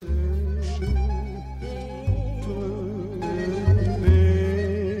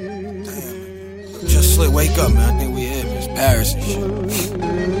Just slick, wake up, man. I think we here, man. It's Paris and shit.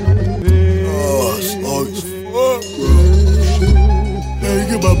 Oh, slow as fuck, bro. Hey, you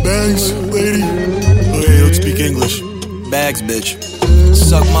get my bags, lady? Oh, hey, don't speak English. Bags, bitch.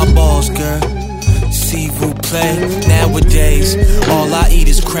 Suck my balls, girl. See vous play. Nowadays, all I eat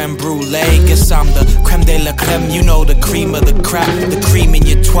is creme brulee. Guess I'm the creme de la creme. You know the cream of the crop. The cream in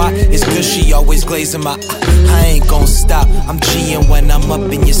your twat is good. She always glazing my eye. I ain't gon' stop. I'm G'ing when I'm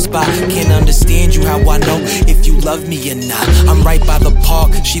up in your spot. Can't understand you how I know if you love me or not. I'm right by the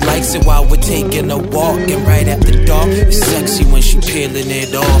park. She likes it while we're taking a walk. And right after dark, it's sexy when she peeling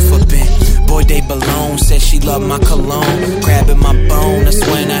it off a bit. Boy, they balloon. Said she loved my cologne. Grabbing my bone. That's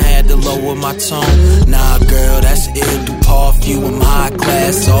when I had to lower my tone. Nah, girl, that's ill. Do parfum. I'm high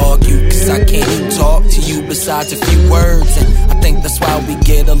class. Argue. Cause I can't talk to you besides a few words. And I think that's why we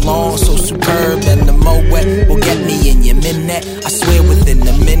get along so superb. And the Moet will get me in your minute. I swear within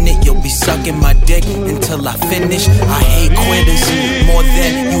a minute you'll be sucking my dick until I finish. I hate quitters more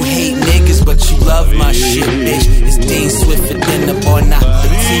than you hate niggas, but you love my shit, bitch. It's Dean Swift for dinner, bon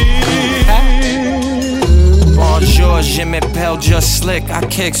appetit. Bonjour, je m'appelle just slick. I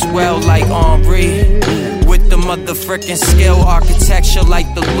kicks well like Henri. With the motherfucking skill, architecture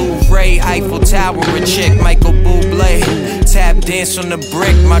like the Louvre, Eiffel Tower, a chick, Michael Bublé. Tap dance on the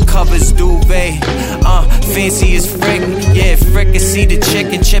brick, my cover's duvet. Fancy as frick, yeah, fricassee the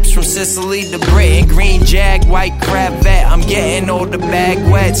chicken chips from Sicily to Britain. Green jag, white cravat, I'm getting all the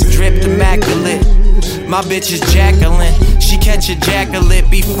baguettes, dripped immaculate. My bitch is Jacqueline, she catch a jackal,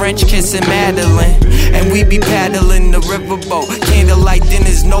 be French kissing Madeline. And we be paddling the riverboat, candlelight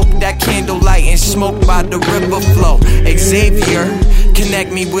dinners, nope, that candlelight and smoke by the river flow. Xavier,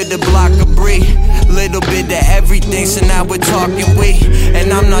 connect me with a block of brie. Little bit of everything, so now we're talking we.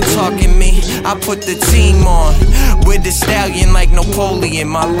 And I'm not talking me, I put the team on. With the stallion like Napoleon,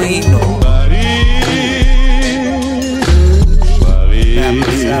 my lean on.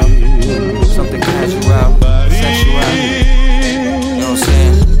 Something casual, sexual. You know what I'm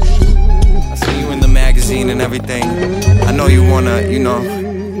saying? I see you in the magazine and everything. I know you wanna, you know,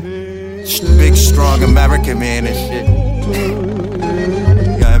 big, strong American man and shit.